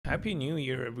Happy New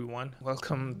Year, everyone.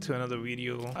 Welcome to another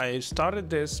video. I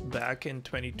started this back in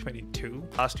 2022.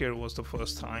 Last year was the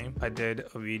first time I did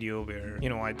a video where,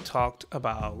 I talked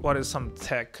about what is some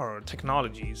tech or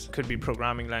technologies. Could be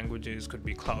programming languages, could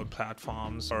be cloud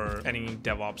platforms, or any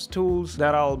DevOps tools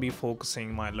that I'll be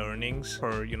focusing my learnings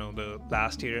for, the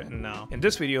last year and now. In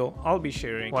this video, I'll be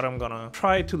sharing what I'm gonna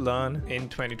try to learn in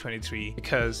 2023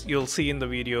 because you'll see in the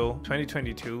video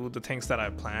 2022, the things that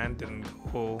I planned didn't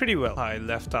go pretty well. I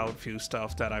left out few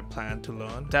stuff that I planned to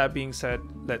learn. That being said,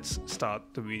 let's start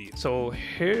the video. So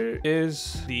here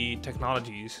is the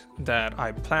technologies that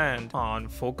I planned on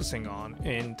focusing on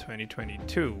in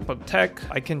 2022. For tech,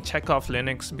 I can check off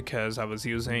Linux because I was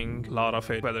using a lot of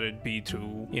it, whether it be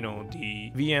through,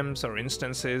 the VMs or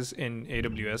instances in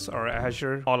AWS or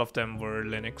Azure. All of them were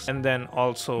Linux. And then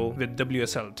also with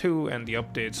WSL2 and the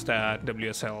updates that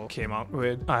WSL came out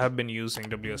with, I have been using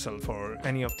WSL for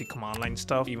any of the command line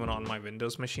stuff, even on my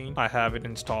Windows machine. I have it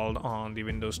installed on the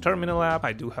Windows Terminal app.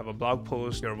 I do have a blog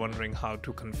post. You're wondering how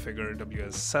to configure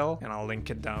WSL, and I'll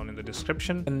link it down in the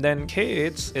description. And then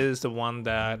K8s is the one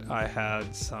that I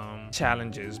had some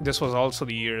challenges. This was also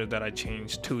the year that I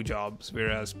changed 2 jobs,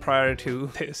 whereas prior to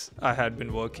this, I had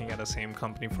been working at the same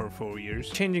company for 4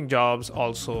 years. Changing jobs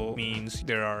also means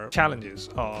there are challenges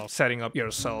of setting up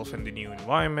yourself in the new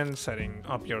environment, setting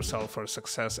up yourself for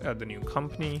success at the new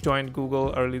company. Joined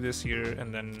Google early this year,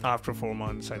 and then after 4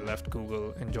 months, I left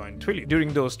Google and joined Twilio.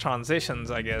 During those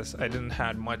transitions, I guess I didn't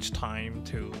had much time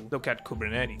to look at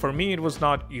Kubernetes. For me, it was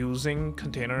not using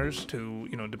containers to,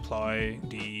 deploy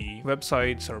the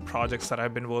websites or projects that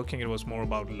I've been working. It was more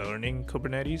about learning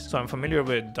Kubernetes. So I'm familiar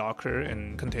with Docker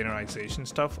and containerization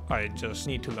stuff. I just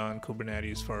need to learn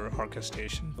Kubernetes for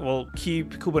orchestration. We'll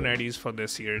keep Kubernetes for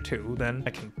this year too. Then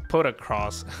I can put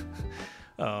across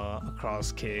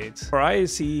K8s. For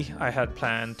IAC, I had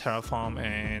planned Terraform,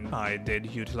 and I did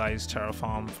utilize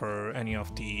Terraform for any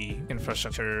of the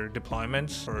infrastructure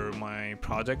deployments for my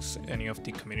projects, any of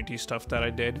the community stuff that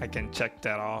I did. I can check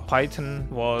that off. Python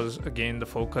was again the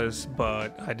focus,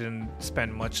 but I didn't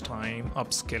spend much time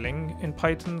upskilling in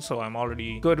Python, so I'm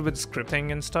already good with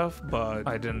scripting and stuff, but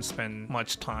I didn't spend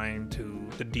much time to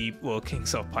the deep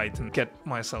workings of Python, get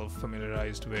myself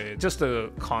familiarized with just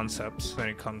the concepts when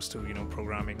it comes to,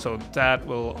 programming. So that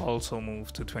will also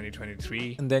move to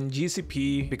 2023. And then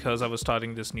GCP, because I was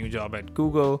starting this new job at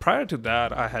Google. Prior to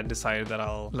that, I had decided that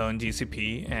I'll learn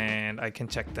GCP, and I can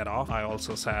check that off. I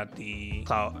also sat the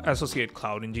Associate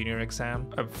Cloud Engineer exam.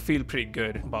 I feel pretty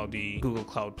good about the Google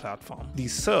Cloud Platform. The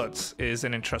certs is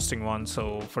an interesting one.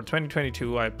 So for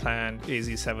 2022, I planned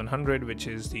AZ700, which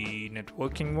is the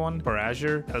networking one for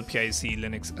Azure, LPIC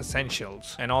Linux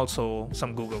Essentials, and also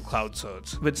some Google Cloud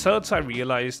certs. With certs, I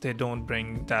realized they don't bring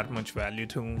that much value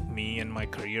to me and my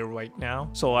career right now,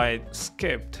 so I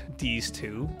skipped these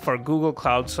 2. For Google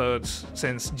Cloud certs,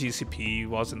 since GCP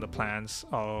was in the plans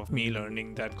of me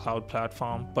learning that cloud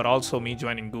platform, but also me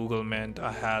joining Google meant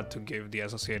I had to give the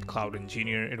Associate Cloud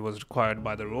Engineer. It was required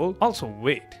by the role. Also,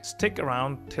 wait, stick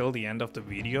around till the end of the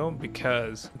video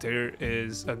because there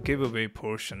is a giveaway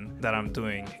portion that I'm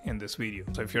doing in this video.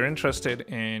 So if you're interested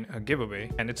in a giveaway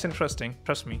and it's interesting,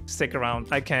 trust me, stick around.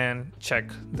 I can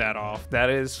check that off. That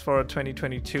is for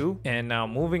 2022. And now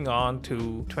moving on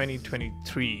to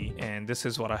 2023, and this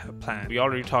is what I have planned. We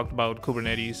already talked about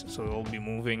Kubernetes, so we'll be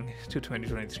moving to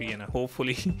 2023, and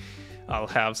hopefully I'll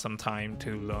have some time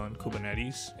to learn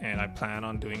Kubernetes, and I plan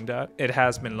on doing that. It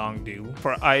has been long due.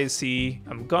 For IAC,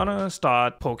 I'm gonna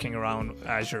start poking around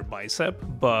Azure Bicep,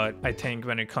 but I think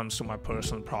when it comes to my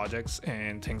personal projects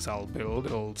and things I'll build,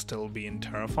 it'll still be in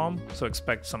Terraform. So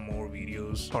expect some more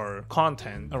videos or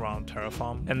content around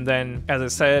Terraform. And then, as I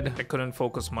said, I couldn't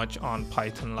focus much on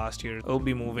Python last year. I'll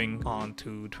be moving on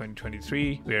to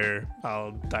 2023, where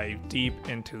I'll dive deep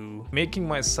into making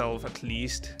myself at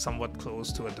least somewhat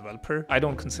close to a developer. I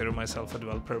don't consider myself a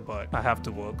developer, but I have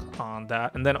to work on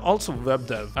that. And then also web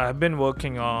dev. I have been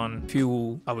working on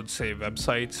few, I would say,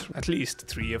 websites, at least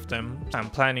 3 of them. I'm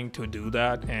planning to do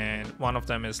that, and one of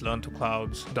them is Learn to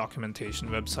Cloud's documentation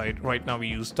website. Right now we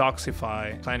use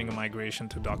Doxify, planning a migration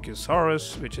to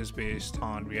Docusaurus, which is based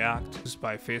on React, used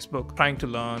by Facebook. Trying to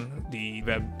learn the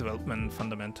web development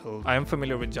fundamentals. I am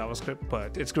familiar with JavaScript,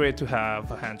 but it's great to have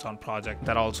a hands-on project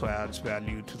that also adds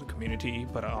value to the community,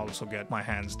 but I also get my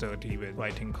hands dirty facility with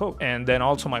writing code. And then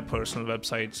also my personal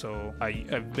website. So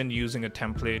I've been using a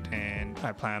template, and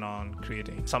I plan on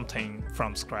creating something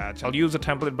from scratch. I'll use a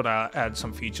template, but I'll add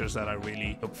some features that I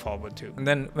really look forward to. And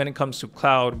then when it comes to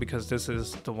cloud, because this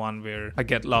is the one where I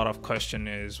get a lot of question,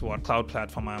 is what cloud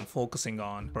platform I'm focusing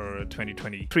on for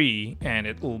 2023, and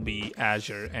it will be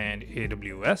Azure and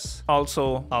AWS.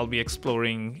 Also, I'll be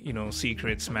exploring,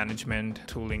 secrets management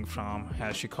tooling from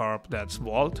HashiCorp, that's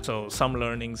Vault. So some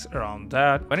learnings around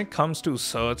that. When it comes to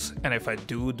certs, and if I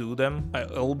do them,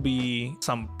 it'll be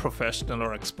some professional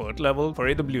or expert level. For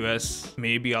AWS,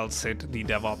 maybe I'll sit the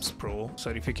DevOps Pro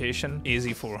certification,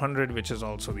 AZ400, which is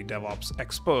also the DevOps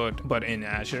Expert, but in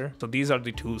Azure. So these are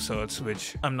the two certs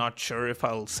which I'm not sure if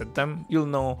I'll sit them. You'll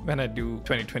know when I do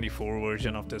 2024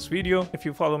 version of this video. If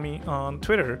you follow me on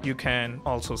Twitter, you can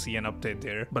also see an update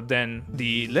there. But then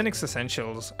the Linux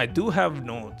Essentials, I do have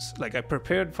notes. Like, I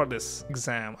prepared for this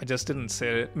exam, I just didn't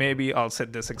sit it. Maybe I'll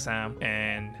sit this exam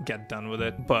and get done with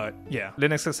it. But yeah,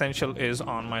 Linux Essential is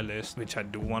on my list, which I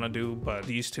do want to do, but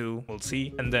these two we'll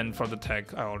see. And then for the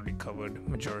tech, I already covered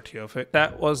majority of it.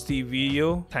 That was the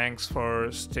video. Thanks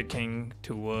for sticking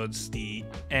towards the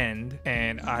end.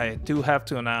 And I do have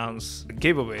to announce a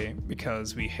giveaway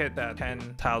because we hit that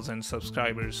 10,000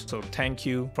 subscribers. So thank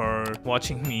you for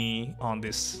watching me on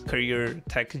this career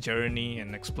tech journey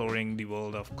and exploring the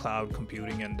world of cloud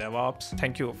computing and DevOps.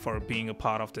 Thank you for being a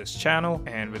part of this channel.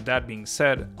 And with that being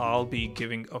said, I'll be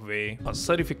giving away a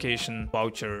certification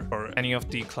voucher for any of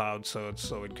the cloud certs.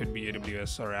 So it could be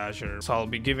AWS or Azure. So I'll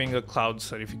be giving a cloud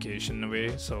certification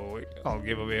away. So I'll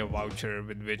give away a voucher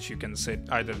with which you can sit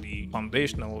either the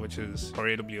foundational, which is for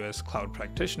AWS Cloud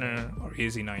Practitioner, or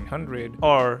AZ900,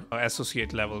 or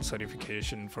associate level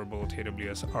certification for both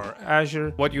AWS or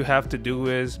Azure. What you have to do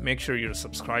is make sure you're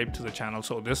subscribed to the channel.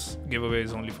 So this giveaway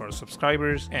is only for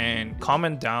subscribers, and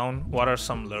comment down what are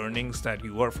some learnings that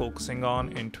you are focusing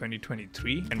on in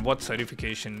 2023 and what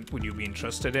certification would you be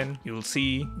interested in. You'll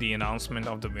see the announcement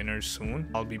of the winners soon.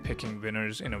 I'll be picking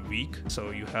winners in a week,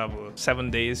 so you have 7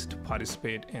 days to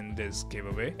participate in this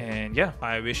giveaway. And yeah,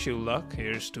 I wish you luck.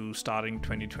 Here's to starting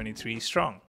 2023 strong.